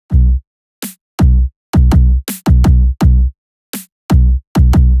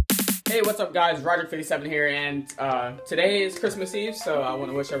Hey, what's up guys, Roderick57 here, and today is Christmas Eve, so I want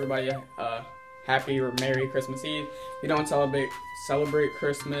to wish everybody a happy or Merry Christmas Eve. We don't celebrate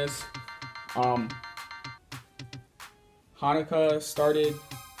Christmas. Hanukkah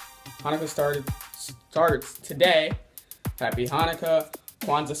starts today. Happy Hanukkah.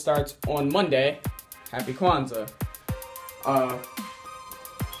 Kwanzaa starts on Monday. Happy Kwanzaa.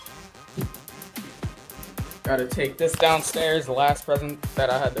 Gotta take this downstairs, the last present that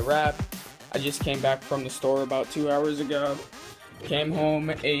I had to wrap. I just came back from the store about 2 hours ago. Came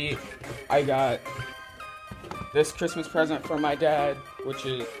home, ate. I got this Christmas present from my dad, which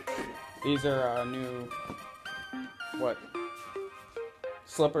is, these are new,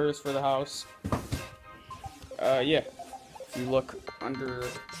 slippers for the house. Yeah, if you look under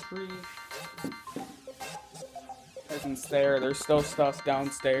the tree, presents there. There's still stuff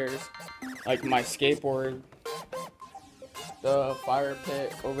downstairs, like my skateboard. The fire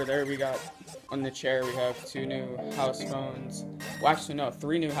pit over there, we got on the chair, we have 2 new house phones. Well, actually, no,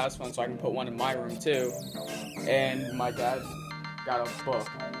 3 new house phones, so I can put one in my room too. And my dad got a book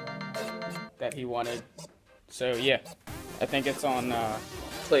that he wanted. So yeah, I think it's on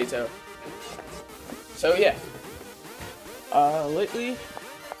Plato. So yeah, lately,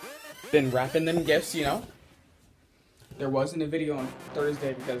 been wrapping them gifts, you know. There wasn't a video on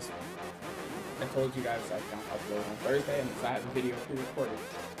Thursday because I told you guys I don't upload on Thursday, and I have a video pre-recorded.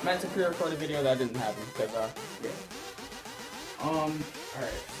 I meant to pre-record a video, that didn't happen because, yeah. Alright,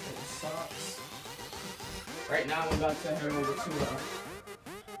 so socks. Right now I'm about to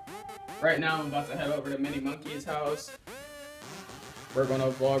head over to Mini Monkey's house. We're gonna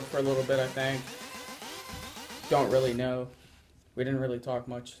vlog for a little bit, I think. Don't really know. We didn't really talk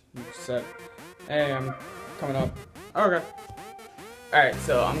much. We just said, hey, I'm coming up. Okay. Alright,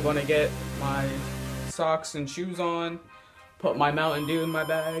 so I'm gonna get my socks and shoes on, put my Mountain Dew in my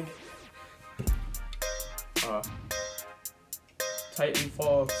bag.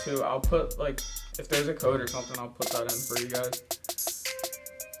 Titanfall 2, I'll put, like, if there's a code or something, I'll put that in for you guys.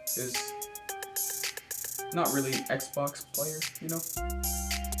 Is not really Xbox player, you know?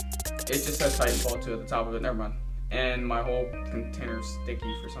 It just says Titanfall 2 at the top of it, never mind. And my whole container's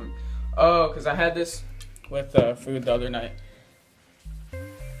sticky for some. Oh, because I had this with food the other night.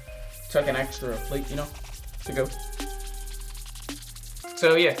 Took an extra plate, you know, to go.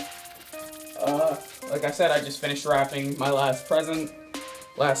 So yeah, like I said, I just finished wrapping my last present.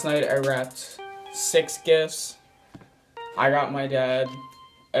 Last night I wrapped 6 gifts. I got my dad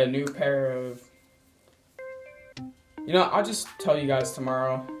a new pair of, you know, I'll just tell you guys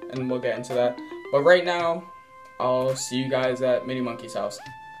tomorrow and we'll get into that. But right now, I'll see you guys at Mini Monkey's house.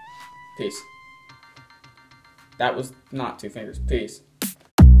 Peace. That was not 2 fingers. Peace.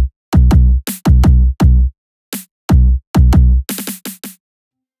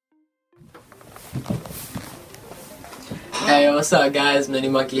 Hey, what's up guys, Mini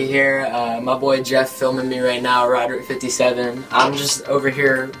Monkey here. My boy Jeff filming me right now, Roderick57. I'm just over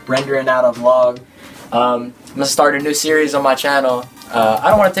here rendering out a vlog. I'm gonna start a new series on my channel. I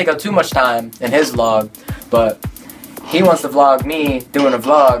don't want to take up too much time in his vlog, but he wants to vlog me doing a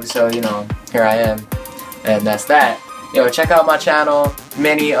vlog, so you know, here I am. And that's that. Yo, check out my channel,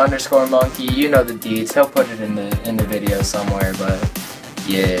 Mini_Monkey, you know the deeds. He'll put it in the video somewhere, but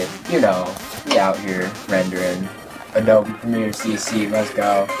yeah, you know, we out here rendering. Adobe Premiere CC, let's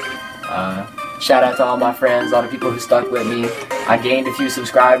go. Shout out to all my friends, all the people who stuck with me. I gained a few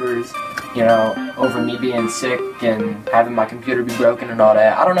subscribers, you know, over me being sick and having my computer be broken and all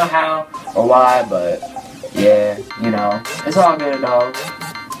that. I don't know how or why, but yeah, you know, it's all good, dog.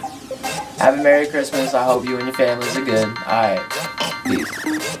 Have a Merry Christmas. I hope you and your families are good. Alright, peace.